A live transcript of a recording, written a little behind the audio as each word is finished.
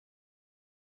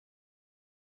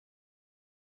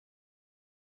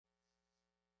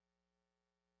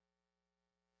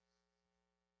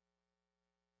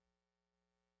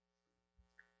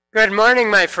Good morning,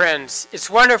 my friends. It's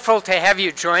wonderful to have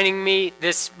you joining me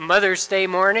this Mother's Day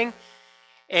morning.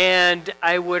 And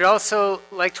I would also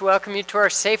like to welcome you to our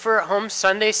Safer at Home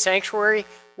Sunday Sanctuary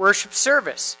Worship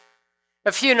Service.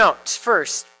 A few notes.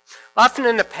 First, often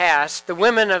in the past, the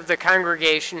women of the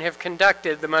congregation have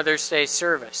conducted the Mother's Day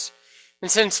service.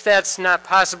 And since that's not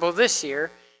possible this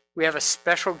year, we have a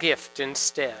special gift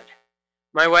instead.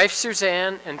 My wife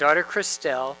Suzanne and daughter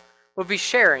Christelle will be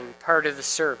sharing part of the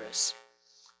service.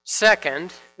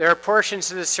 Second, there are portions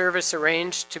of the service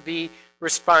arranged to be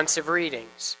responsive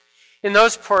readings. In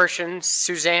those portions,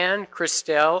 Suzanne,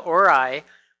 Christelle, or I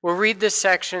will read the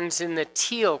sections in the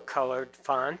teal-colored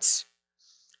fonts,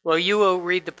 while you will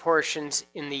read the portions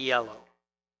in the yellow.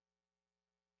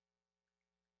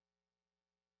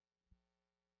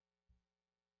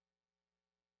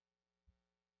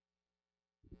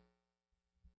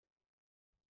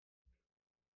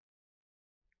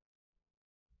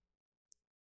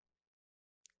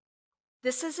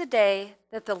 This is a day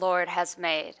that the Lord has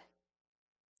made.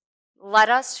 Let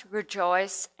us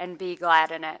rejoice and be glad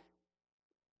in it.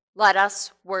 Let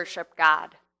us worship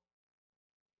God.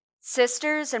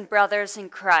 Sisters and brothers in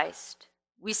Christ,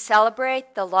 we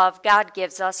celebrate the love God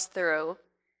gives us through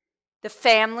the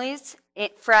families,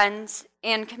 friends,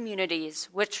 and communities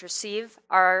which receive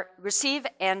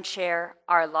and share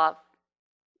our love.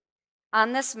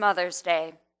 On this Mother's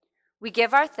Day, we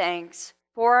give our thanks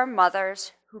for our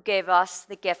mothers who gave us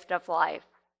the gift of life.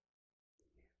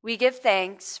 We give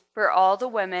thanks for all the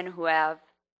women who have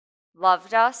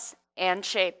loved us and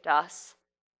shaped us,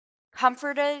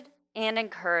 comforted and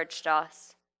encouraged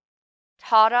us,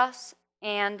 taught us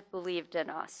and believed in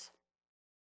us.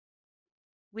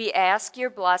 We ask your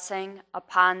blessing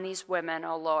upon these women,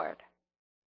 O Lord.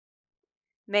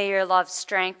 May your love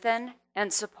strengthen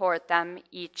and support them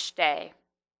each day.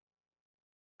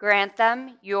 Grant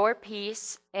them your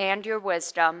peace and your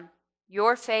wisdom,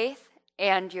 your faith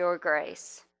and your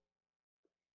grace.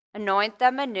 Anoint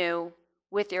them anew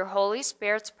with your Holy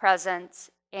Spirit's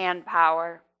presence and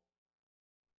power.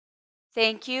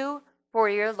 Thank you for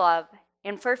your love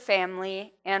and for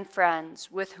family and friends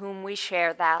with whom we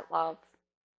share that love.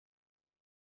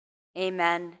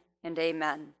 Amen and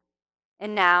amen.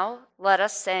 And now let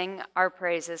us sing our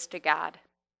praises to God.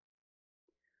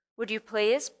 Would you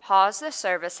please pause the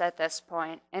service at this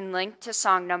point and link to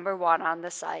song number 1 on the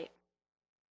site?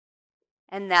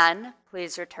 And then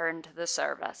please return to the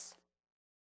service.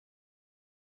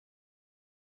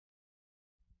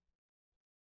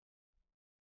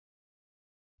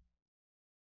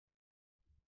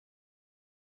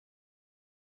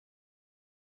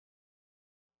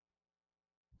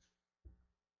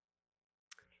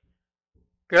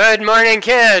 Good morning,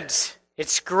 kids.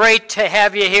 It's great to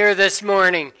have you here this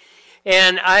morning.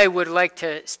 And I would like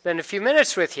to spend a few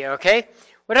minutes with you, okay?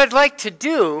 What I'd like to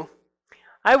do,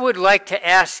 I would like to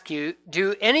ask you,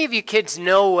 do any of you kids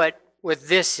know what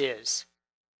this is?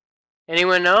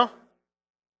 Anyone know?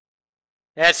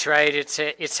 That's right, it's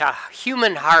a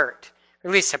human heart, or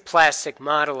at least a plastic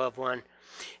model of one.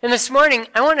 And this morning,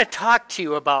 I want to talk to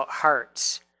you about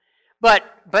hearts, but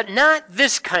not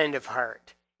this kind of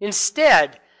heart.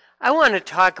 Instead, I want to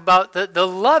talk about the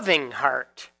loving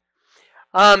heart.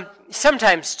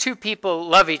 Sometimes two people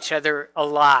love each other a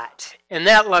lot, and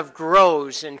that love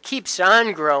grows and keeps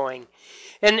on growing.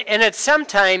 And at some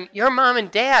time, your mom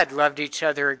and dad loved each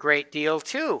other a great deal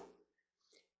too.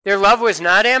 Their love was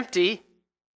not empty.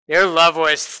 Their love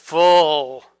was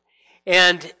full.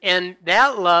 And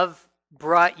that love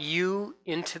brought you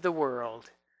into the world.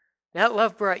 That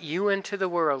love brought you into the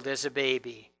world as a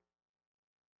baby.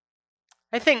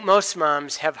 I think most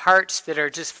moms have hearts that are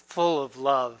just full of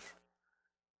love.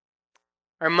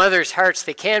 Our mother's hearts,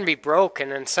 they can be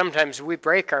broken, and sometimes we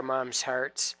break our mom's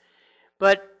hearts.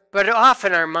 But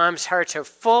often our mom's hearts are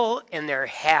full and they're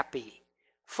happy.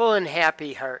 Full and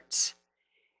happy hearts.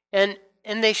 And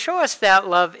they show us that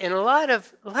love in a lot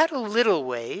of little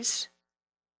ways.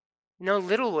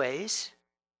 Little ways.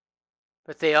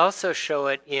 But they also show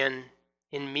it in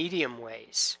medium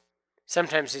ways.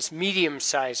 Sometimes it's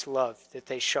medium-sized love that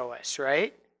they show us,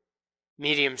 right?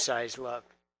 Medium-sized love.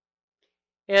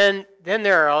 And then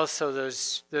there are also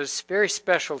those very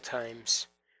special times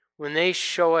when they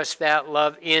show us that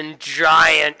love in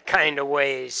giant kinds of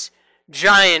ways.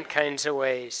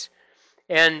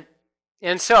 And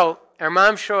so our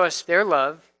moms show us their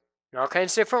love in all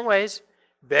kinds of different ways.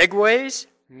 Big ways,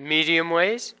 medium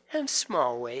ways, and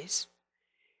small ways.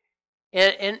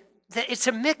 And it's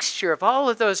a mixture of all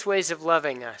of those ways of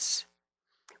loving us.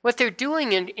 What they're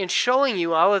doing in showing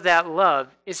you all of that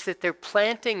love is that they're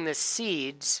planting the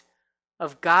seeds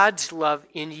of God's love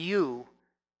in you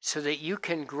so that you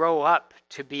can grow up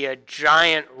to be a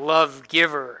giant love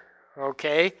giver,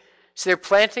 okay? So they're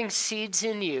planting seeds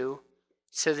in you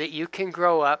so that you can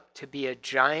grow up to be a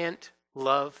giant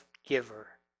love giver.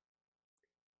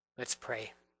 Let's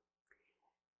pray.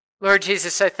 Lord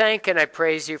Jesus, I thank and I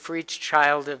praise you for each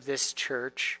child of this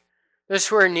church, those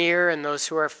who are near and those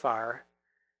who are far.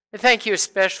 I thank you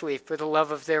especially for the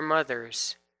love of their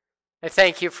mothers. I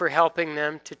thank you for helping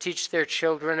them to teach their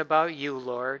children about you,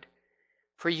 Lord,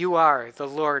 for you are the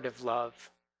Lord of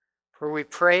love. For we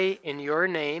pray in your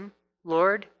name,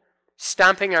 Lord,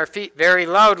 stomping our feet very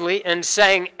loudly and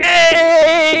saying,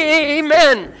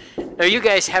 Amen! Now you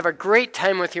guys have a great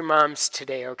time with your moms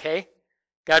today, okay?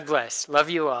 God bless. Love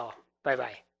you all.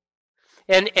 Bye-bye.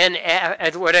 And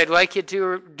what I'd like you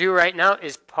to do right now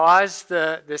is pause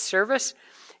the service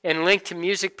and link to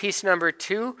music piece number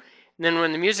 2. And then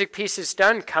when the music piece is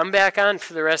done, come back on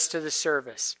for the rest of the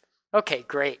service. Okay,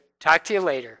 great. Talk to you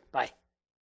later. Bye.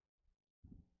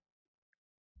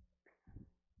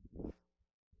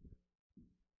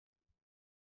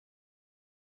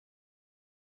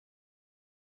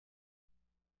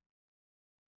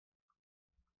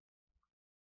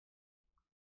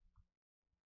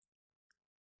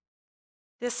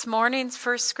 This morning's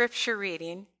first scripture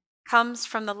reading comes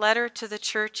from the letter to the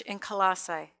church in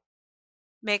Colossae.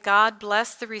 May God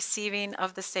bless the receiving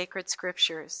of the sacred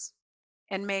scriptures,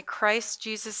 and may Christ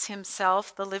Jesus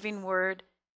himself, the living word,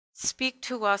 speak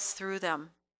to us through them.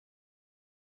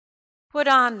 Put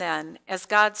on then, as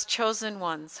God's chosen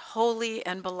ones, holy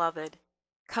and beloved,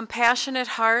 compassionate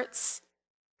hearts,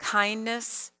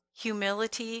 kindness,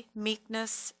 humility,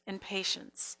 meekness, and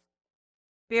patience,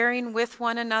 bearing with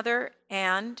one another,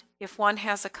 and, if one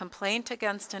has a complaint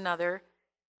against another,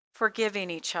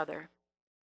 forgiving each other.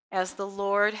 As the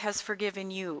Lord has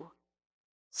forgiven you,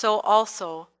 so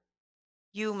also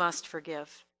you must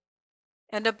forgive.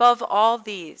 And above all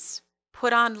these,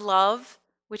 put on love,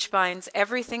 which binds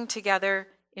everything together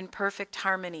in perfect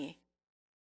harmony.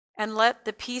 And let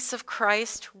the peace of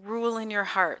Christ rule in your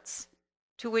hearts,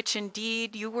 to which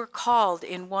indeed you were called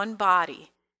in one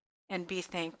body, and be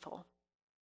thankful.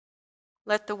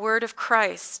 Let the word of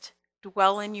Christ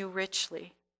dwell in you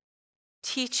richly,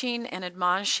 teaching and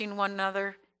admonishing one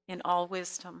another in all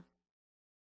wisdom,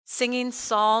 singing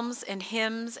psalms and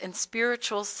hymns and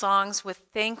spiritual songs with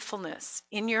thankfulness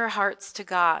in your hearts to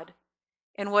God.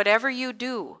 And whatever you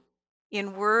do,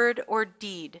 in word or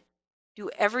deed, do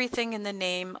everything in the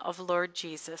name of Lord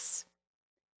Jesus,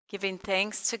 giving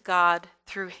thanks to God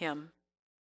through him.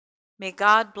 May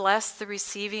God bless the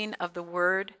receiving of the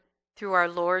word through our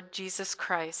Lord Jesus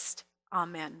Christ.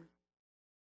 Amen.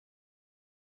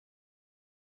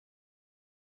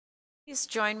 Please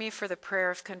join me for the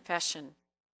prayer of confession.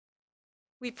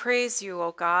 We praise you,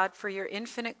 O God, for your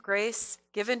infinite grace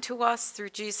given to us through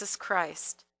Jesus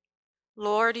Christ.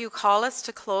 Lord, you call us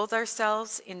to clothe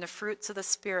ourselves in the fruits of the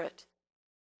Spirit.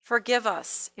 Forgive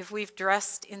us if we've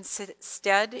dressed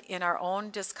instead in our own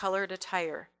discolored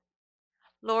attire.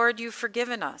 Lord, you've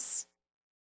forgiven us.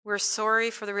 We're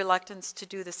sorry for the reluctance to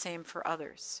do the same for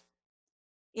others.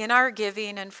 In our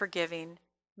giving and forgiving,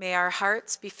 may our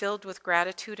hearts be filled with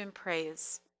gratitude and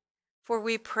praise. For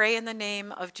we pray in the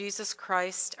name of Jesus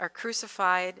Christ, our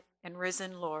crucified and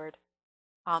risen Lord.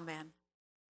 Amen.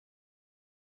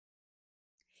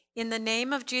 In the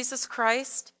name of Jesus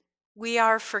Christ, we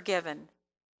are forgiven.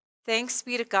 Thanks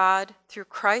be to God through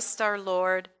Christ our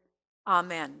Lord.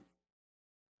 Amen.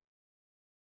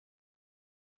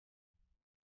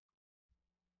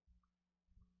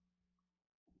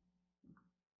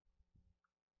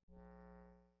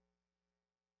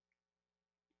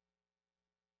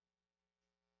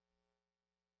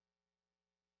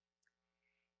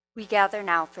 We gather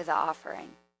now for the offering.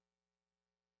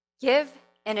 Give,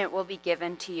 and it will be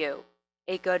given to you,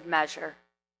 a good measure.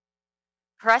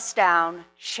 Pressed down,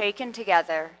 shaken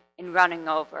together, and running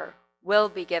over, will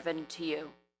be given to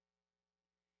you.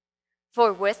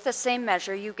 For with the same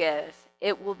measure you give,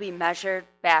 it will be measured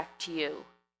back to you.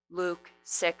 Luke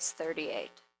 6:38.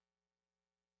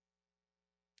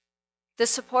 The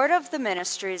support of the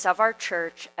ministries of our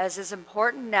church is as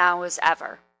important now as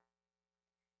ever.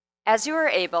 As you are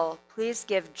able, please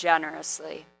give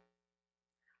generously.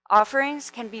 Offerings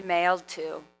can be mailed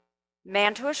to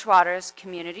Manitowish Waters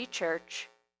Community Church,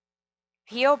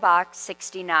 P.O. Box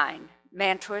 69,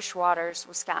 Manitowish Waters,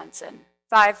 Wisconsin,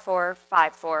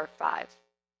 54545.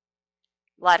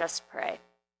 Let us pray.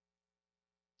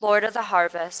 Lord of the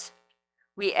harvest,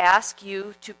 we ask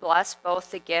you to bless both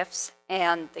the gifts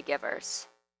and the givers.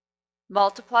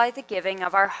 Multiply the giving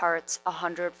of our hearts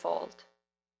 100-fold.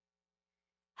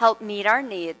 Help meet our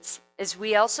needs as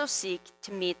we also seek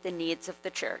to meet the needs of the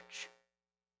church.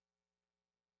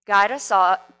 Guide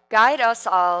us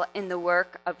all in the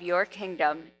work of your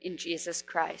kingdom in Jesus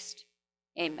Christ.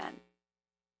 Amen.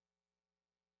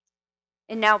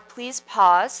 And now please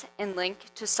pause and link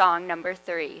to song number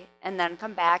 3, and then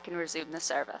come back and resume the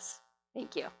service.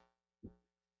 Thank you.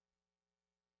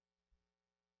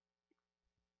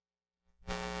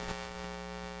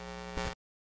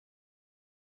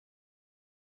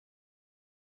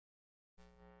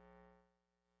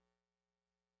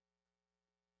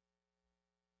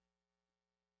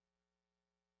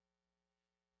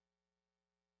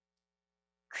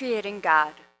 Creating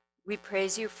God, we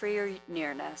praise you for your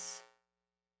nearness.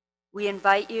 We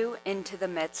invite you into the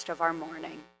midst of our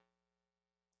mourning.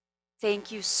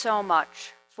 Thank you so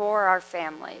much for our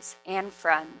families and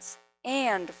friends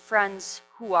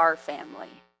who are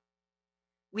family.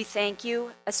 We thank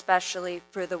you especially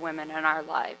for the women in our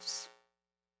lives.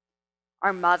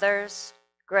 Our mothers,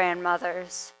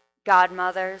 grandmothers,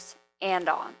 godmothers, and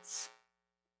aunts.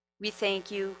 We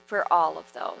thank you for all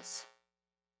of those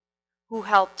who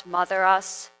helped mother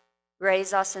us,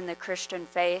 raise us in the Christian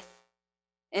faith,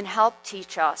 and help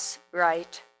teach us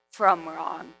right from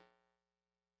wrong.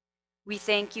 We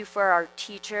thank you for our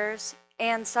teachers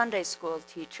and Sunday school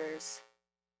teachers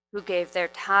who gave their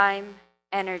time,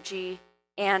 energy,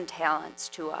 and talents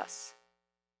to us.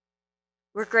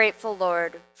 We're grateful,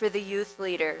 Lord, for the youth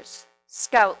leaders,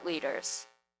 scout leaders,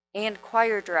 and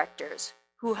choir directors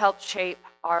who helped shape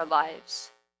our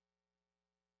lives.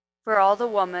 For all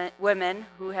the women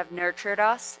who have nurtured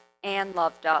us and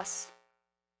loved us,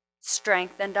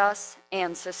 strengthened us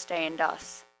and sustained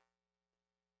us.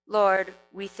 Lord,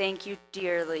 we thank you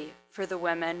dearly for the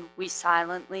women we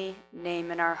silently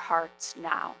name in our hearts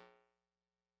now.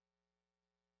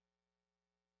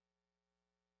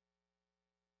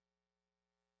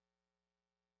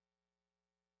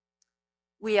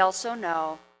 We also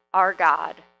know, our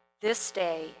God, this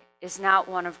day is not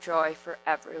one of joy for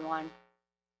everyone.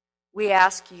 We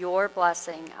ask your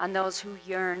blessing on those who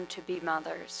yearn to be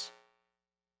mothers.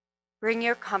 Bring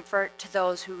your comfort to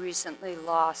those who recently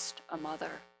lost a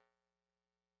mother.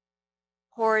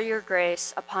 Pour your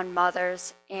grace upon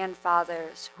mothers and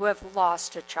fathers who have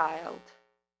lost a child.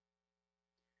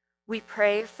 We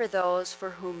pray for those for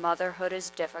whom motherhood is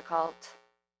difficult,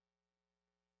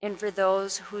 and for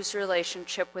those whose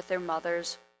relationship with their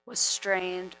mothers was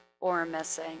strained or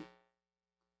missing.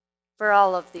 For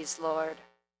all of these, Lord,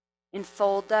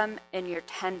 enfold them in your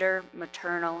tender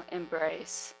maternal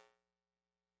embrace.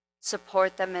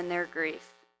 Support them in their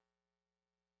grief.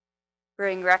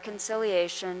 Bring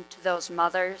reconciliation to those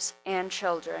mothers and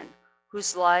children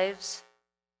whose lives,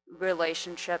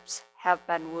 relationships have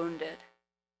been wounded.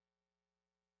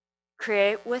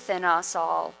 Create within us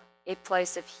all a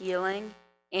place of healing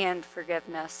and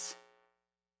forgiveness.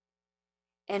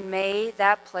 And may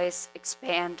that place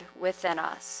expand within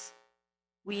us.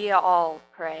 We all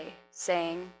pray,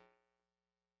 saying,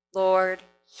 Lord,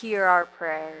 hear our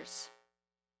prayers.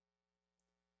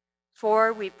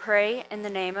 For we pray in the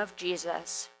name of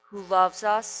Jesus, who loves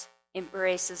us,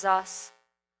 embraces us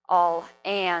all,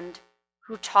 and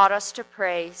who taught us to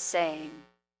pray, saying,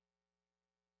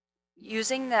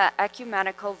 using the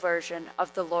ecumenical version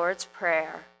of the Lord's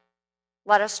Prayer,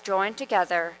 let us join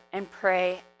together and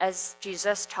pray as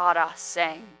Jesus taught us,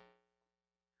 saying,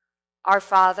 Our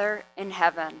Father in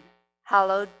heaven,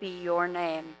 hallowed be your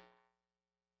name.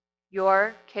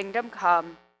 Your kingdom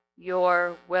come,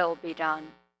 your will be done.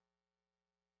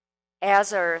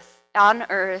 On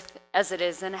earth as it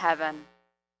is in heaven.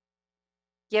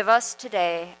 Give us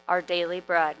today our daily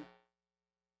bread.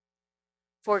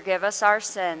 Forgive us our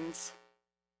sins,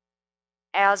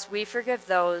 as we forgive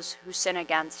those who sin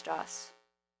against us.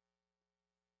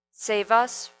 Save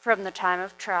us from the time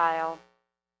of trial,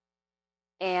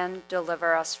 and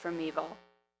deliver us from evil.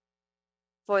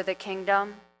 For the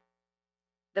kingdom,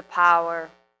 the power,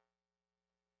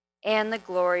 and the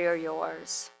glory are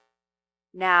yours,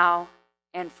 now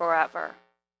and forever.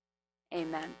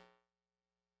 Amen.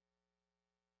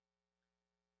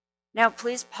 Now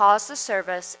please pause the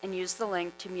service and use the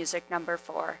link to music number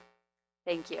 4.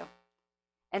 Thank you.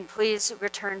 And please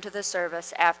return to the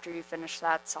service after you finish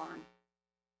that song.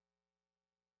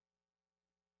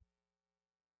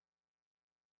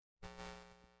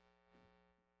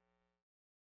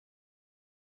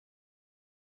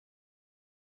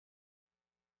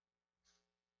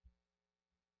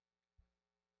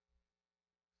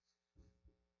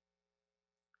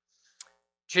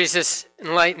 Jesus,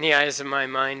 enlighten the eyes of my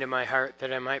mind and my heart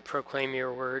that I might proclaim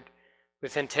your word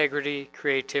with integrity,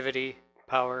 creativity,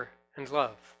 power, and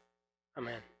love.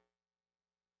 Amen.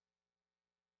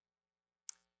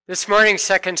 This morning's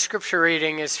second scripture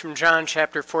reading is from John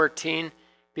chapter 14,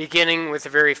 beginning with the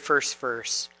very first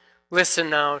verse. Listen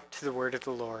now to the word of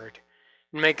the Lord.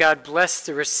 And may God bless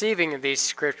the receiving of these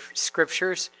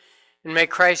scriptures, and may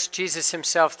Christ Jesus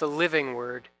himself, the living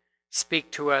word,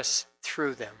 speak to us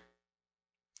through them.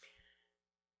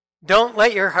 Don't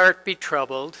let your heart be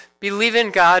troubled. Believe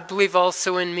in God, believe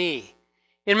also in me.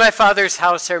 In my Father's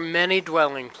house are many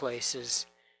dwelling places.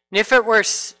 And if it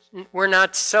were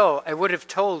not so, I would have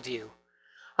told you.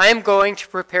 I am going to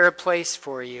prepare a place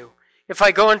for you. If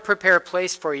I go and prepare a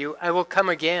place for you, I will come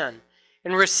again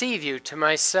and receive you to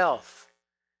myself,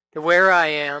 that where I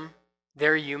am,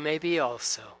 there you may be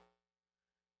also.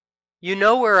 You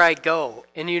know where I go,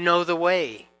 and you know the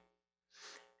way.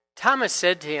 Thomas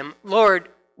said to him, Lord,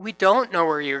 we don't know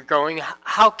where you're going.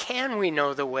 How can we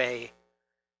know the way?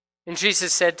 And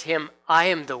Jesus said to him, I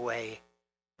am the way,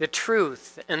 the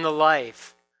truth, and the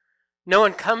life. No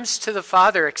one comes to the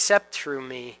Father except through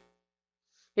me.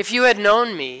 If you had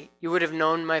known me, you would have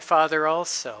known my Father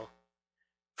also.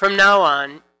 From now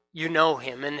on, you know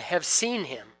him and have seen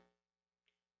him.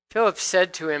 Philip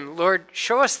said to him, Lord,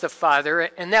 show us the Father,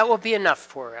 and that will be enough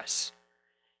for us.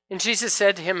 And Jesus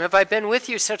said to him, have I been with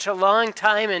you such a long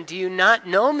time, and do you not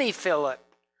know me, Philip?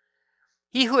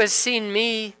 He who has seen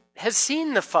me has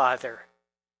seen the Father.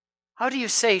 How do you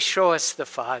say, show us the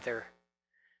Father?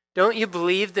 Don't you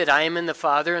believe that I am in the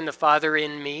Father and the Father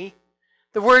in me?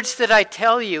 The words that I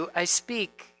tell you, I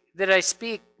speak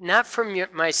not from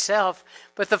myself,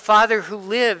 but the Father who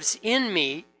lives in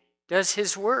me does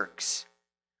his works.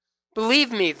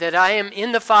 Believe me that I am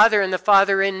in the Father and the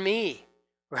Father in me,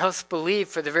 or else believe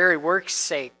for the very works'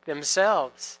 sake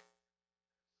themselves.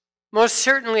 Most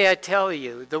certainly I tell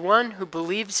you, the one who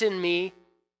believes in me,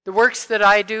 the works that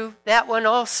I do, that one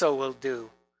also will do.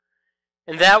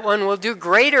 And that one will do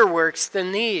greater works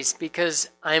than these, because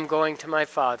I am going to my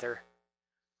Father.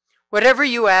 Whatever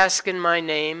you ask in my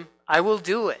name, I will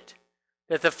do it,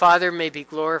 that the Father may be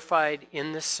glorified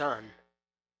in the Son.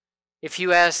 If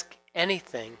you ask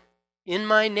anything in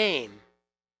my name,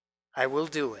 I will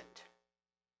do it.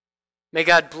 May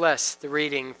God bless the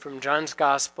reading from John's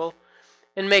Gospel,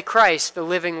 and may Christ, the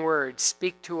living word,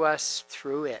 speak to us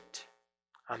through it.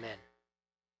 Amen.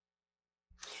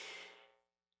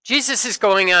 Jesus is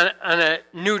going on a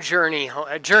new journey,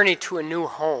 a journey to a new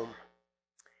home.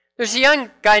 There's a young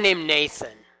guy named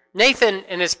Nathan. Nathan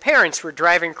and his parents were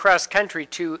driving cross country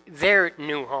to their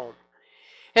new home.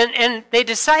 And they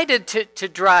decided to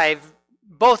drive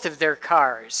both of their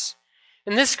cars.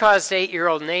 And this caused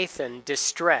 8-year-old Nathan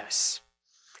distress.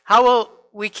 How will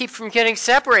we keep from getting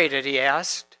separated, he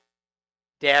asked.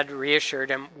 Dad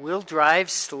reassured him, we'll drive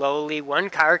slowly.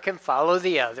 One car can follow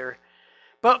the other.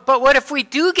 But what if we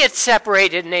do get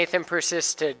separated, Nathan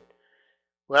persisted.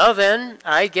 Well then,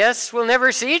 I guess we'll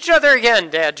never see each other again,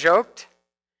 Dad joked.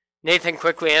 Nathan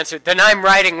quickly answered, then I'm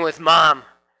riding with Mom.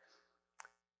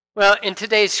 Well, in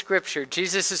today's scripture,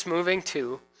 Jesus is moving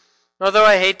too. Although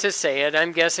I hate to say it,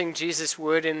 I'm guessing Jesus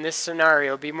would, in this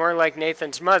scenario, be more like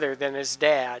Nathan's mother than his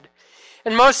dad.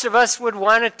 And most of us would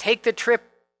want to take the trip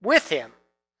with him.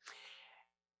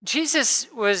 Jesus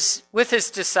was with his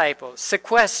disciples,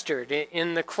 sequestered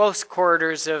in the close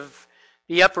corridors of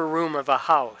the upper room of a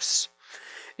house.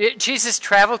 Jesus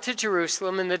traveled to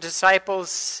Jerusalem, and the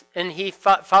disciples, and he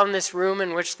found this room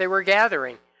in which they were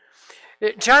gathering.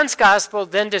 John's gospel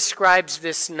then describes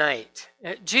this night.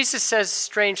 Jesus says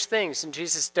strange things, and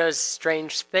Jesus does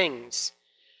strange things.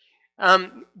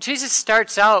 Jesus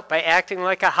starts out by acting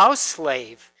like a house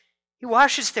slave. He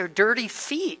washes their dirty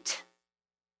feet.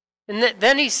 And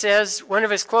then he says one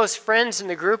of his close friends in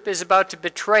the group is about to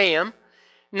betray him.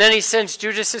 And then he sends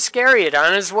Judas Iscariot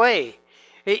on his way.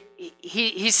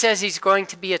 He says he's going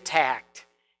to be attacked.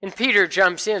 And Peter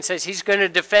jumps in and says he's going to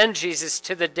defend Jesus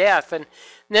to the death. And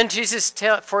then Jesus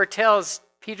foretells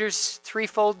Peter's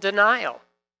threefold denial.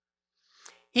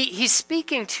 He's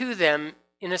speaking to them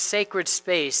in a sacred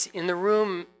space, in a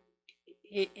room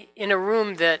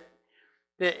that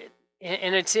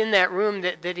and it's in that room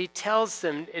that he tells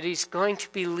them that he's going to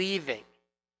be leaving.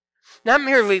 Not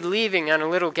merely leaving on a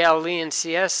little Galilean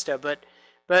siesta, but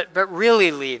really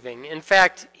leaving. In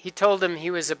fact, he told them he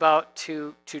was about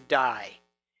to die.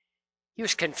 He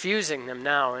was confusing them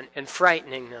now and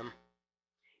frightening them.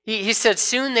 He said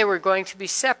soon they were going to be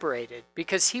separated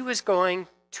because he was going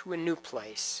to a new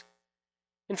place.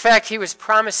 In fact, he was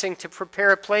promising to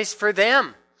prepare a place for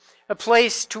them, a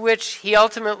place to which he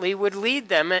ultimately would lead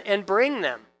them and bring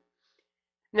them.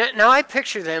 Now I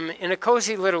picture them in a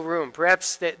cozy little room.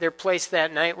 Perhaps their place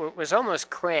that night was almost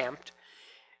cramped.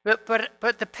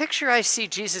 But the picture I see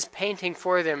Jesus painting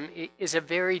for them is a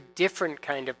very different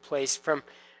kind of place from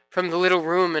from the little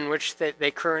room in which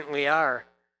they currently are.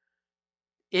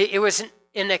 It was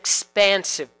an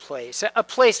expansive place, a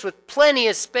place with plenty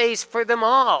of space for them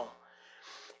all.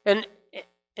 And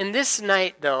this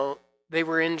night, though, they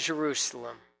were in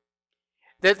Jerusalem,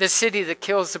 the city that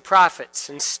kills the prophets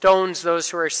and stones those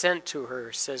who are sent to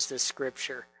her, says the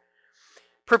scripture.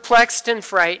 Perplexed and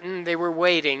frightened, they were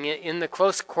waiting in the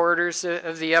close quarters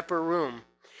of the upper room.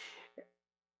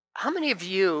 How many of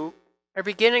you are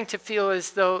beginning to feel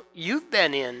as though you've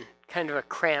been in kind of a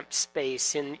cramped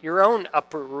space in your own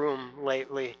upper room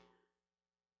lately?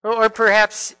 Or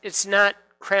perhaps it's not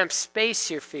cramped space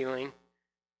you're feeling,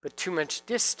 but too much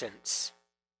distance.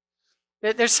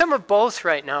 There's some of both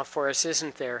right now for us,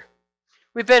 isn't there?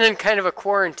 We've been in kind of a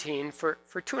quarantine for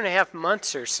 2.5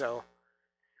 months or so.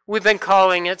 We've been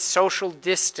calling it social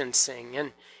distancing,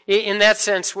 and in that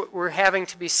sense, we're having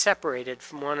to be separated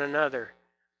from one another.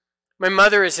 My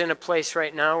mother is in a place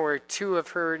right now where 2 of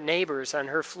her neighbors on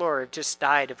her floor have just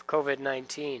died of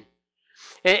COVID-19.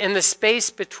 And the space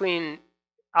between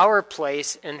our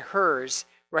place and hers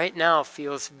right now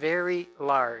feels very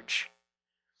large.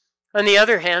 On the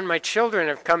other hand, my children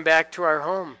have come back to our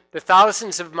home. The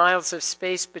thousands of miles of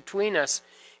space between us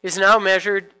is now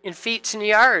measured in feet and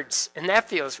yards, and that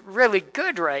feels really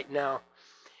good right now.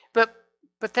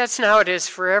 But that's not how it is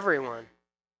for everyone.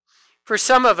 For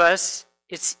some of us,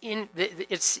 it's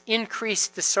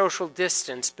increased the social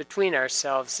distance between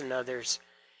ourselves and others.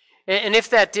 And if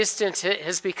that distance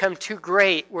has become too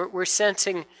great, we're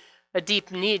sensing a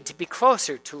deep need to be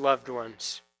closer to loved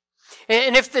ones.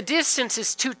 And if the distance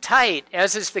is too tight,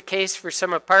 as is the case for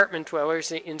some apartment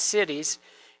dwellers in cities,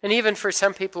 and even for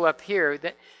some people up here,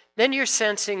 then you're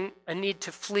sensing a need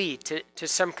to flee to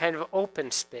some kind of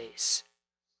open space.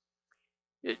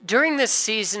 During this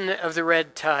season of the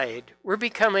red tide, we're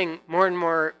becoming more and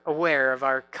more aware of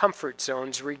our comfort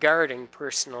zones regarding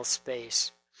personal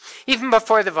space. Even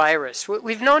before the virus,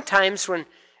 we've known times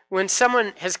when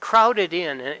someone has crowded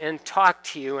in and talked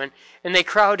to you, and they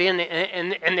crowd in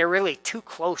and they're really too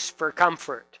close for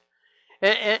comfort.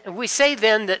 And we say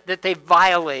then that they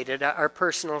violated our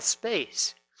personal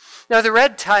space. Now, the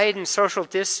red tide and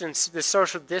the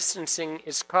social distancing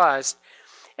is caused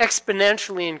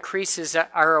exponentially increases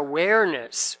our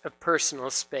awareness of personal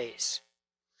space.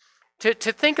 To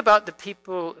think about the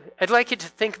people, I'd like you to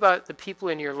think about the people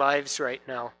in your lives right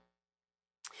now.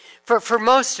 For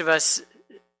most of us,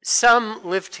 some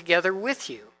live together with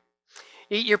you.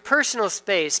 Your personal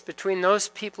space between those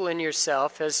people and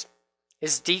yourself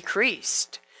has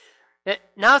decreased.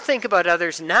 Now think about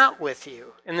others not with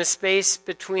you and the space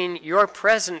between your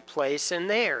present place and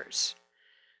theirs.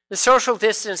 The social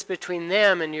distance between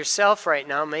them and yourself right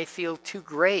now may feel too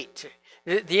great.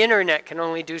 The internet can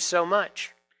only do so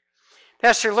much.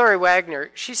 Pastor Lori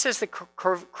Wagner, she says the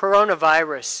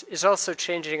coronavirus is also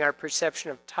changing our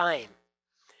perception of time.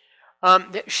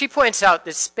 She points out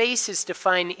that space is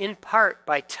defined in part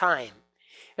by time.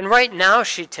 And right now,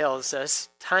 she tells us,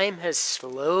 time has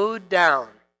slowed down.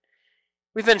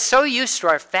 We've been so used to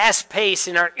our fast pace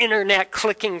in our internet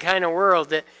clicking kind of world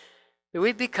that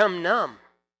we've become numb.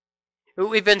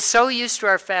 We've been so used to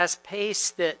our fast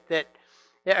pace that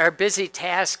our busy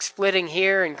tasks flitting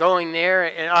here and going there,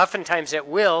 and oftentimes at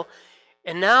will,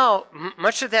 and now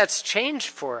much of that's changed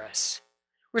for us.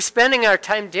 We're spending our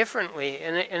time differently,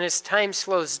 and as time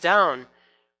slows down,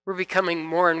 we're becoming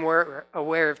more and more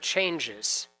aware of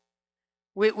changes.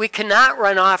 We cannot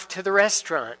run off to the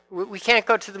restaurant. We can't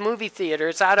go to the movie theater.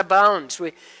 It's out of bounds.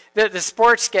 The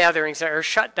sports gatherings are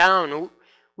shut down.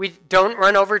 We don't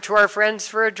run over to our friends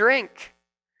for a drink.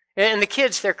 And the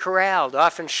kids, they're corralled,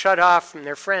 often shut off from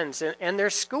their friends and their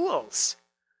schools.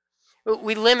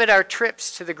 We limit our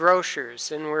trips to the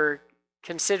grocers, and we're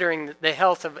considering the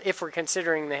health of, if we're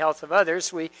considering the health of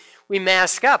others, we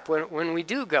mask up when we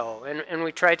do go, and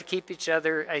we try to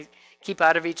keep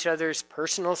out of each other's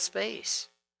personal space.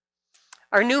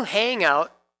 Our new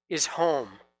hangout is home.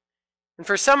 And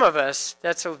for some of us,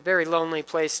 that's a very lonely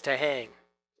place to hang,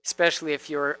 especially if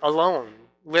you're alone,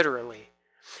 literally.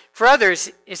 For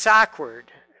others, it's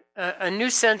awkward. A new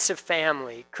sense of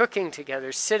family, cooking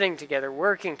together, sitting together,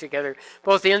 working together,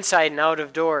 both inside and out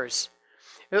of doors.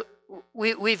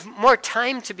 We've more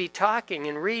time to be talking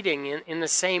and reading in the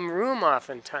same room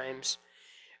oftentimes.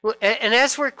 And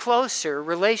as we're closer,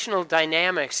 relational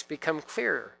dynamics become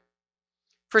clearer.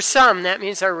 For some, that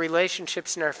means our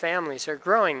relationships and our families are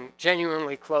growing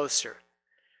genuinely closer.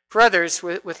 For others,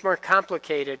 with more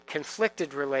complicated,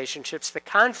 conflicted relationships, the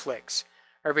conflicts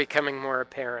are becoming more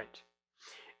apparent.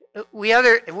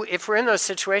 if we're in those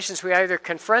situations, we either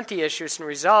confront the issues and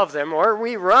resolve them, or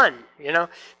we run,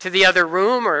 to the other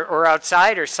room or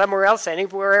outside or somewhere else,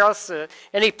 anywhere else,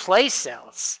 any place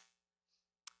else.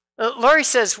 Laurie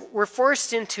says we're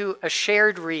forced into a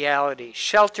shared reality,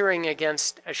 sheltering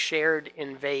against a shared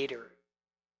invader.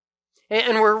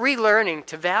 And we're relearning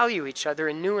to value each other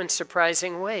in new and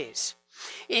surprising ways.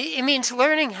 It means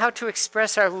learning how to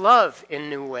express our love in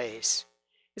new ways.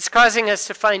 It's causing us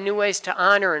to find new ways to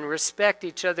honor and respect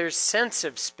each other's sense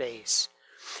of space.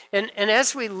 And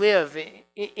as we live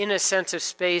in a sense of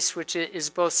space which is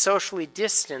both socially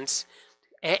distanced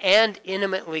and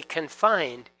intimately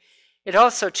confined, it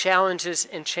also challenges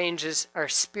and changes our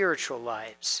spiritual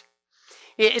lives.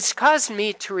 It's caused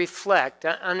me to reflect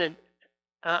on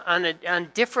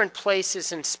different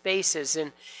places and spaces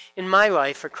in my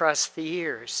life across the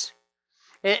years.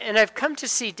 And I've come to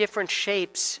see different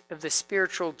shapes of the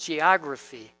spiritual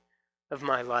geography of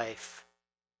my life.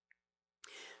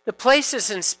 The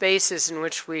places and spaces in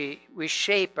which we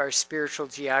shape our spiritual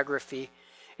geography,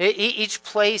 each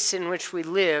place in which we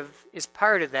live is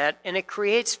part of that, and it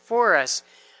creates for us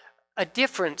a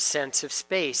different sense of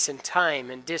space and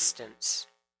time and distance.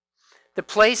 The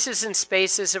places and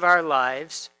spaces of our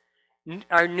lives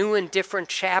are new and different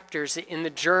chapters in the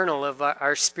journal of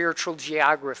our spiritual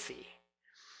geography.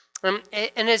 And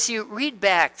as you read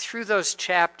back through those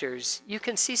chapters, you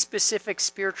can see specific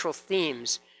spiritual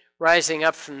themes rising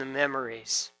up from the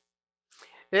memories.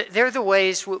 They're the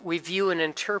ways we view and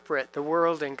interpret the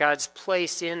world and God's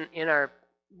place in our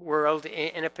world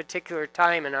in a particular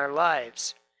time in our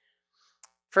lives.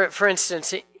 For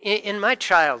instance, in my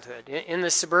childhood, in the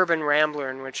suburban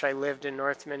rambler in which I lived in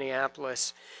North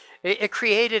Minneapolis, it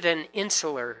created an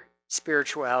insular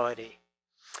spirituality.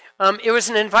 It was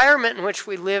an environment in which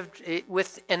we lived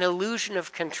with an illusion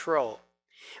of control.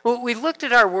 We looked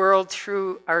at our world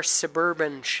through our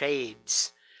suburban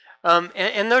shades.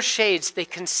 And those shades, they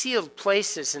concealed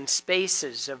places and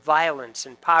spaces of violence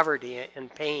and poverty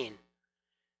and pain.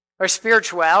 Our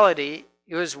spirituality,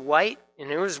 it was white and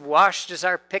it was washed as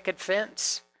our picket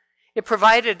fence. It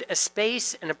provided a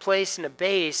space and a place and a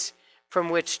base from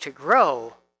which to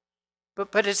grow,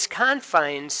 but its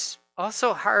confines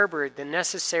also harbored the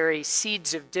necessary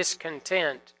seeds of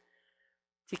discontent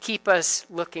to keep us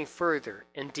looking further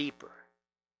and deeper.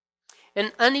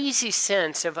 An uneasy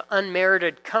sense of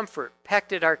unmerited comfort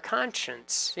pecked at our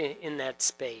conscience in that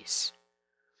space.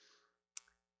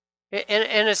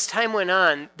 And as time went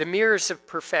on, the mirrors of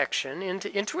perfection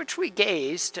into which we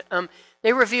gazed,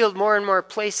 they revealed more and more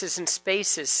places and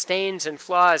spaces, stains and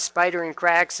flaws, spidering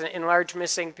cracks and large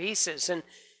missing pieces. And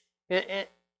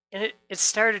it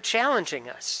started challenging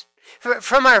us.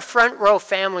 From our front row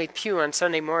family pew on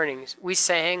Sunday mornings, we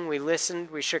sang, we listened,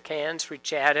 we shook hands, we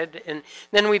chatted, and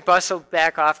then we bustled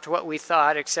back off to what we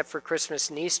thought, except for Christmas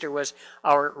and Easter, was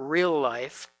our real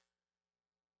life.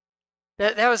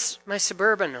 That was my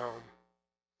suburban home.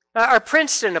 Our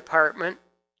Princeton apartment,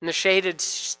 in the shaded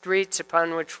streets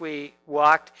upon which we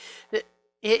walked,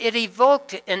 it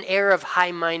evoked an air of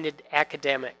high-minded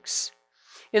academics.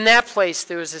 In that place,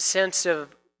 there was a sense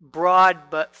of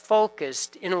broad but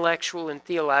focused intellectual and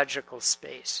theological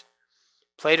space.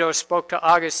 Plato spoke to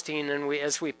Augustine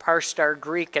as we parsed our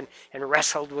Greek and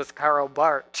wrestled with Karl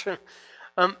Barth.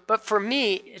 But for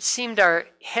me, it seemed our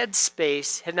head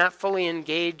space had not fully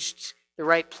engaged the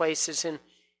right places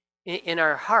in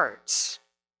our hearts.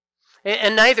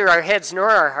 And neither our heads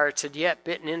nor our hearts had yet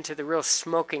bitten into the real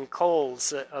smoking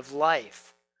coals of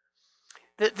life.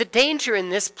 The danger in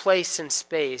this place and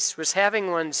space was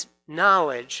having one's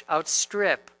knowledge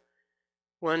outstrip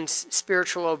one's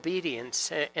spiritual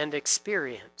obedience and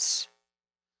experience,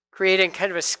 creating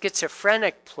kind of a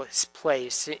schizophrenic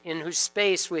place in whose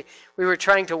space we were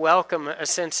trying to welcome a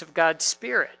sense of God's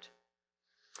Spirit.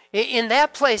 In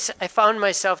that place, I found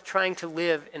myself trying to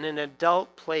live in an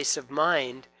adult place of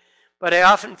mind, but I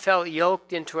often felt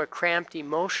yoked into a cramped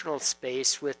emotional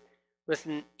space with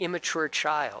an immature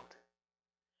child.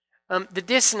 The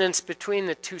dissonance between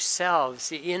the two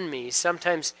selves in me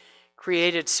sometimes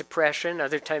created suppression,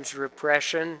 other times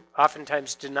repression,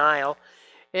 oftentimes denial,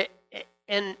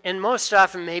 and most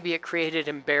often maybe it created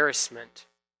embarrassment.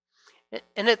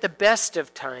 And at the best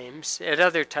of times, at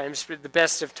other times, but the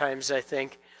best of times I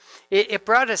think, it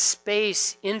brought a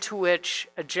space into which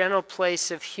a gentle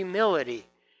place of humility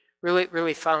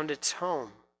really found its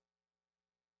home.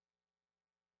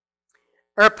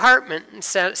 Our apartment in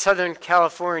Southern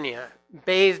California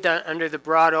bathed under the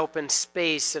broad open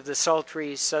space of the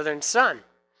sultry southern sun.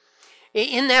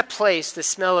 In that place, the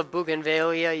smell of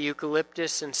bougainvillea,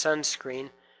 eucalyptus, and sunscreen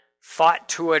fought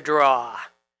to a draw.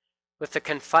 with the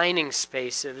confining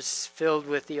spaces filled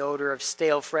with the odor of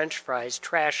stale French fries,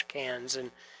 trash cans,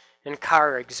 and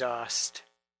car exhaust.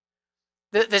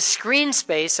 The screen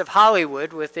space of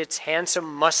Hollywood, with its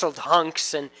handsome muscled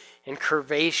hunks and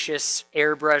curvaceous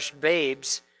airbrushed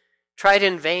babes, tried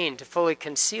in vain to fully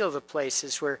conceal the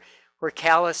places where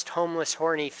calloused, homeless,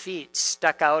 horny feet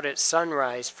stuck out at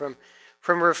sunrise from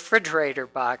refrigerator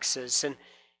boxes,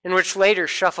 and which later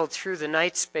shuffled through the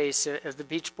night space of the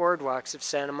beach boardwalks of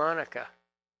Santa Monica.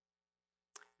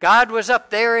 God was up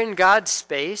there in God's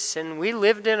space, and we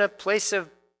lived in a place of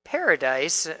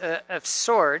paradise of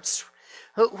sorts,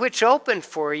 which opened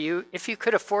for you if you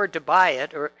could afford to buy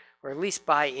it, or at least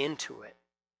buy into it.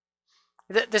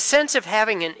 The sense of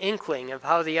having an inkling of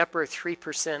how the upper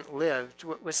 3% lived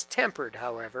was tempered,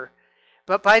 however,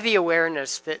 but by the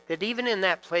awareness that even in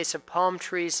that place of palm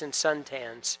trees and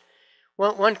suntans,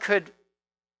 one could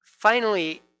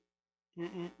finally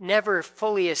never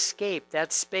fully escape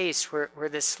that space where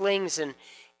the slings and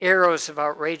arrows of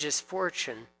outrageous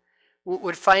fortune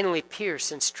would finally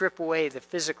pierce and strip away the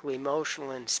physical,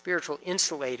 emotional, and spiritual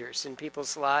insulators in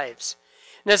people's lives.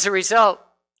 And as a result,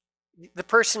 the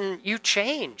person you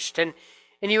changed, and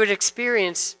you would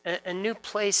experience a new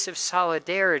place of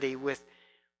solidarity with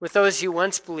those you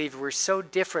once believed were so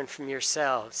different from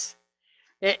yourselves.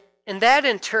 And that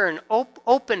in turn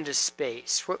opened a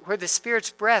space where the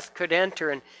Spirit's breath could enter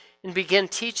and begin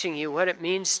teaching you what it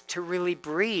means to really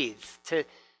breathe, to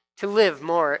live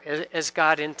more as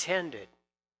God intended.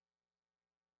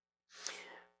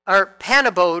 Our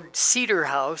pan-abode cedar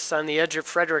house on the edge of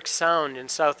Frederick Sound in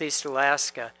southeast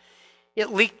Alaska, it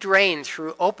leaked rain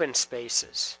through open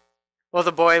spaces, while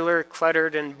the boiler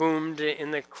cluttered and boomed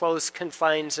in the closed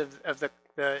confines of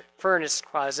the furnace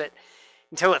closet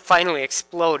until it finally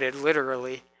exploded,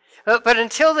 literally. But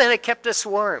until then, it kept us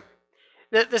warm.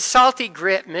 The salty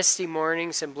grit, misty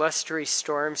mornings, and blustery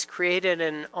storms created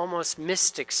an almost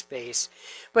mystic space,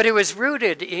 but it was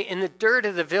rooted in the dirt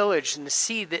of the village and the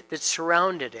sea that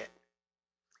surrounded it.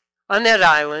 On that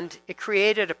island, it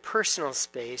created a personal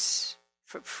space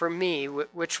for me,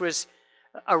 which was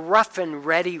a rough and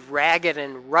ready, ragged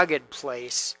and rugged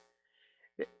place.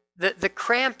 The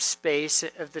cramped space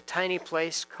of the tiny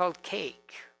place called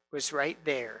Cake was right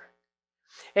there.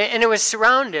 And it was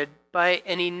surrounded by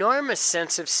an enormous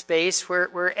sense of space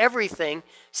where everything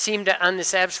seemed on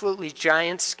this absolutely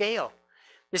giant scale.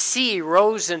 The sea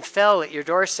rose and fell at your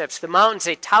doorsteps. The mountains,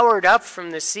 they towered up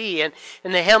from the sea, and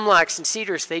the hemlocks and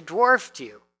cedars, they dwarfed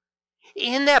you.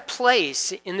 In that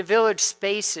place, in the village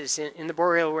spaces, in the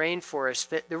boreal rainforest,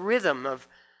 the rhythm of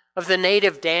the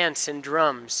native dance and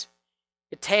drums,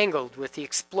 it tangled with the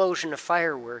explosion of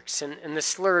fireworks and the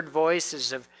slurred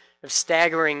voices of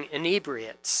staggering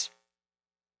inebriates.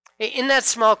 In that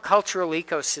small cultural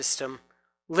ecosystem,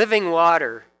 living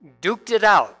water duked it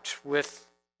out with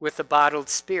the bottled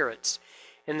spirits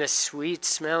and the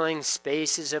sweet-smelling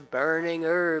spaces of burning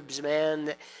herbs,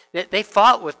 man, that they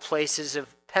fought with places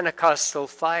of Pentecostal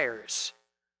fires.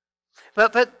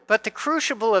 But the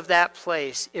crucible of that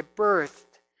place, it birthed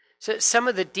some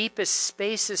of the deepest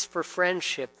spaces for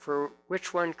friendship for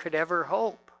which one could ever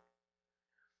hope.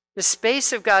 The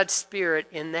space of God's Spirit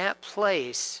in that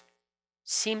place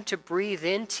seemed to breathe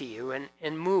into you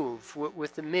and move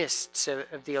with the mists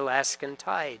of the Alaskan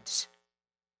tides.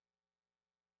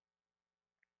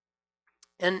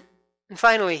 And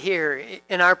finally here,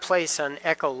 in our place on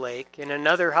Echo Lake, in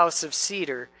another house of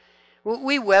cedar,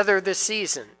 we weather the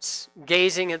seasons,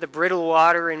 gazing at the brittle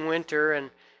water in winter and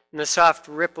the soft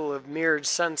ripple of mirrored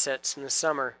sunsets in the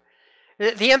summer.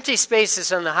 The empty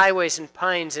spaces on the highways and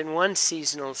pines in one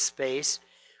seasonal space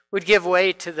would give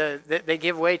way to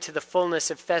the fullness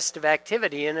of festive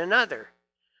activity in another.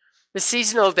 The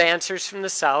seasonal dancers from the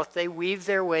south, they weave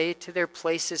their way to their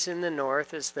places in the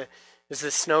north as the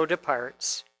snow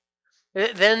departs.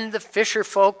 Then the fisher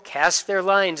folk cast their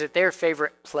lines at their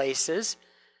favorite places.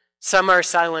 Some are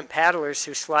silent paddlers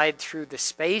who slide through the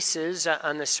spaces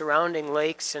on the surrounding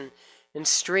lakes and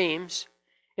streams.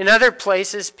 In other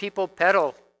places, people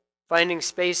pedal, finding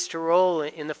space to roll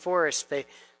in the forest they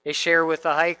share with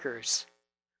the hikers.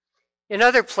 In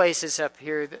other places up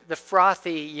here, the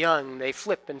frothy young, they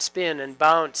flip and spin and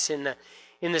bounce in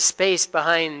the space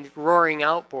behind roaring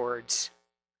outboards.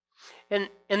 And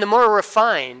the more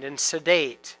refined and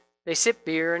sedate, they sip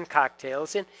beer and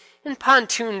cocktails in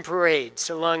pontoon parades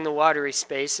along the watery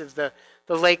space of the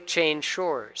lake chain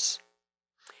shores.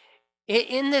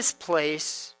 In this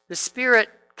place, the Spirit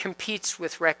competes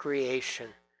with recreation.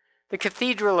 The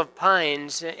Cathedral of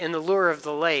Pines and the lure of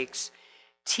the lakes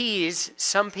tease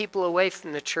some people away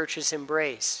from the church's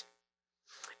embrace.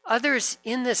 Others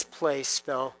in this place,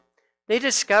 though, they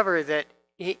discover that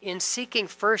in seeking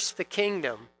first the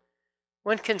kingdom,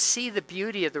 one can see the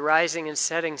beauty of the rising and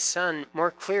setting sun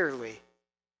more clearly.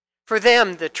 For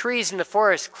them, the trees in the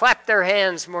forest clap their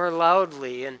hands more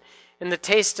loudly, and the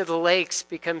taste of the lakes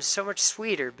becomes so much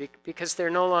sweeter because they're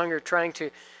no longer trying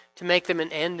to make them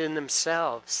an end in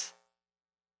themselves.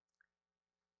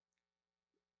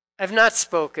 I've not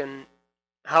spoken,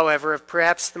 however, of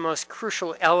perhaps the most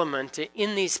crucial element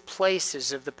in these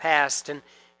places of the past and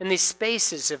these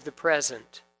spaces of the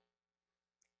present.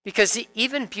 Because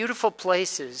even beautiful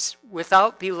places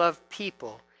without beloved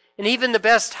people, and even the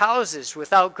best houses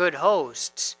without good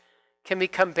hosts, can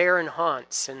become barren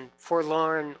haunts and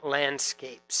forlorn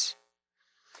landscapes.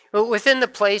 But within the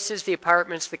places, the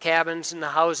apartments, the cabins, and the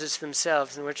houses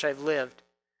themselves in which I've lived,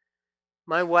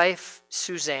 my wife,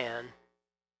 Suzanne,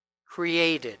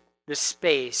 created the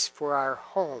space for our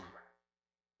home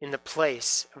in the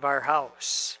place of our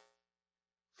house.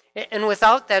 And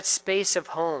without that space of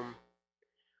home,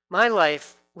 my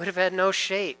life would have had no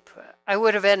shape. I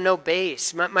would have had no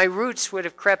base. My roots would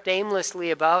have crept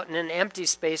aimlessly about in an empty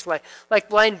space like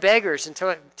blind beggars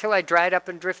until I dried up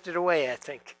and drifted away, I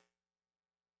think.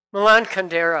 Milan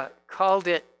Kundera called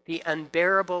it the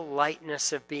unbearable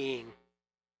lightness of being.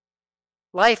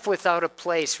 Life without a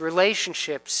place,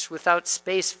 relationships without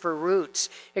space for roots,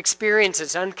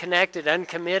 experiences unconnected,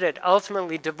 uncommitted,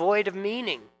 ultimately devoid of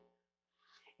meaning.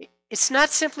 It's not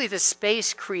simply the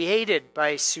space created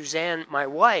by Suzanne, my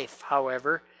wife,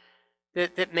 however,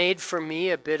 that made for me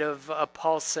a bit of a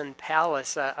Paulson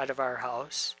palace out of our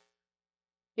house.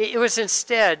 It was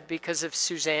instead because of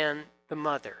Suzanne, the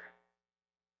mother.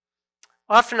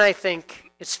 Often I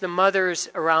think it's the mothers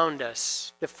around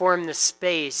us that form the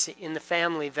space in the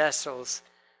family vessels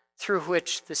through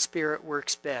which the Spirit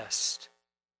works best.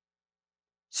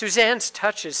 Suzanne's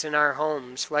touches in our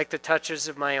homes, like the touches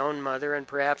of my own mother and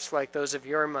perhaps like those of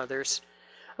your mothers,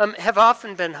 have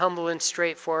often been humble and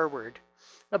straightforward.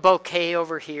 A bouquet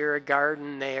over here, a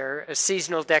garden there, a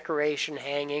seasonal decoration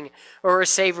hanging, or a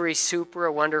savory soup or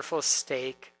a wonderful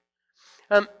steak.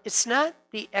 It's not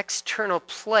the external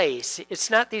place, it's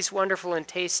not these wonderful and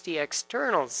tasty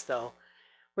externals, though,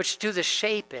 which do the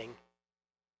shaping.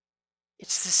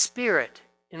 It's the spirit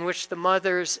in which the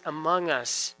mothers among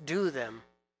us do them.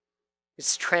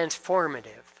 It's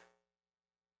transformative.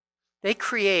 They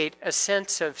create a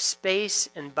sense of space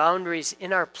and boundaries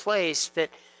in our place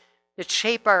that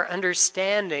shape our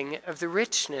understanding of the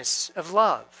richness of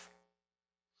love.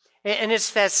 And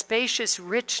it's that spacious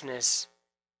richness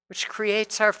which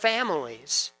creates our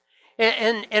families,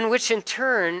 and which in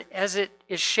turn, as it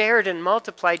is shared and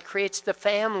multiplied, creates the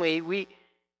family we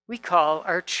call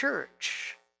our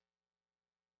church.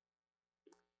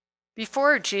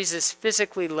 Before Jesus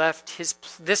physically left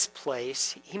this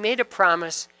place, he made a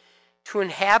promise to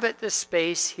inhabit the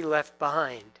space he left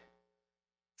behind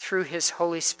through his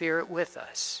Holy Spirit with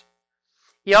us.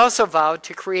 He also vowed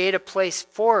to create a place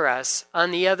for us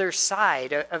on the other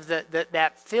side of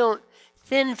that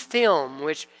thin film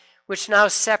which now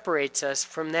separates us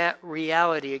from that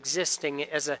reality existing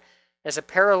as a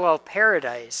parallel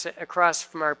paradise across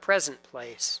from our present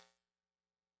place.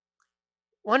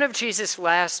 One of Jesus'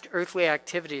 last earthly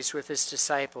activities with his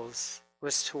disciples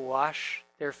was to wash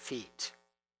their feet.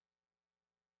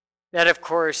 That, of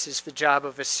course, is the job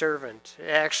of a servant,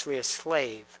 actually a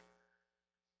slave.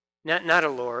 Not a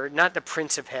Lord, not the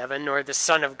Prince of Heaven, or the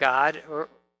Son of God, or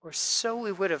so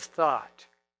we would have thought.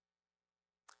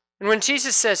 And when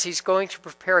Jesus says he's going to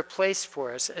prepare a place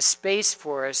for us, a space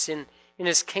for us in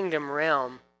his kingdom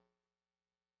realm,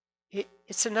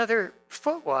 it's another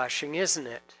foot washing, isn't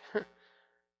it?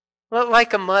 Well,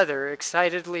 like a mother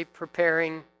excitedly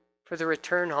preparing for the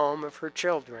return home of her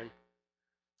children.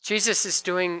 Jesus is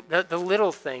doing the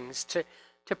little things to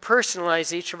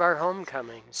personalize each of our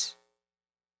homecomings.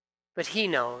 But he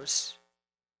knows,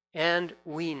 and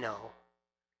we know.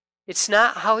 It's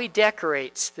not how he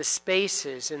decorates the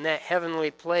spaces in that heavenly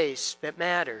place that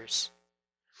matters.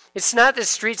 It's not the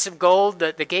streets of gold,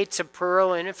 the gates of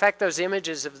pearl, and in fact those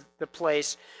images of the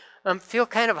place feel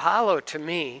kind of hollow to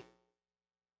me.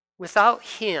 Without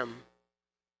him,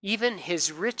 even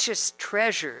his richest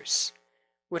treasures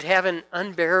would have an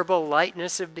unbearable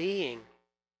lightness of being.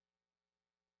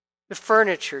 The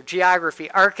furniture, geography,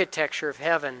 architecture of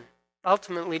heaven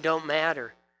ultimately don't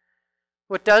matter.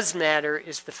 What does matter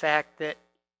is the fact that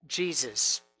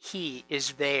Jesus, he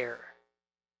is there.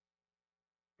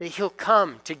 That he'll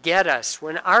come to get us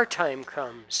when our time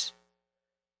comes,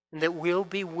 and that we'll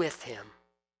be with him.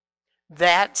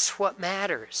 That's what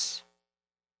matters.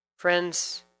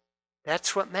 Friends,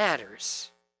 that's what matters.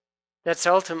 That's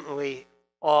ultimately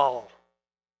all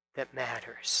that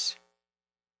matters.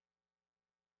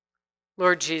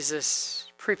 Lord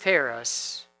Jesus, prepare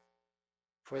us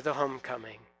for the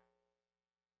homecoming.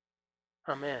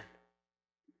 Amen.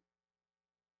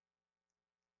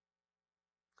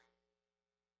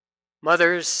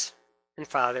 Mothers and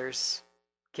fathers,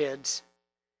 kids,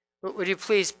 would you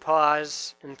please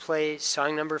pause and play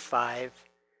song number 5,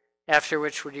 after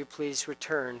which would you please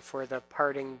return for the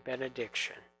parting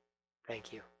benediction.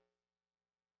 Thank you.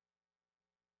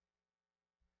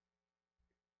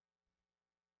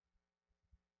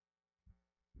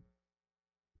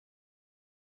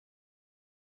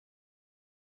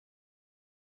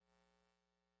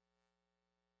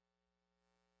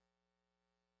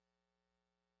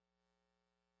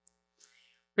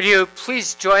 Would you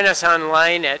please join us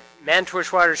online at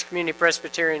Manitowish Waters Community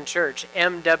Presbyterian Church,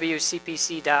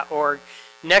 mwcpc.org,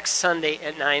 next Sunday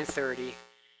at 9:30.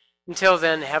 Until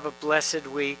then, have a blessed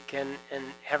week and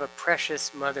have a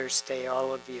precious Mother's Day,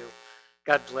 all of you.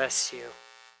 God bless you.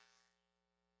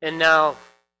 And now,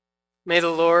 may the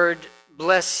Lord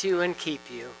bless you and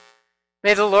keep you.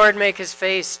 May the Lord make his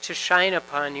face to shine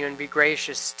upon you and be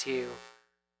gracious to you.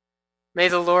 May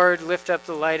the Lord lift up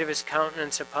the light of his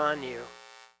countenance upon you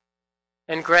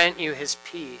and grant you his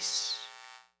peace,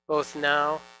 both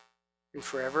now and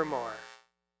forevermore.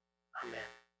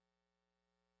 Amen.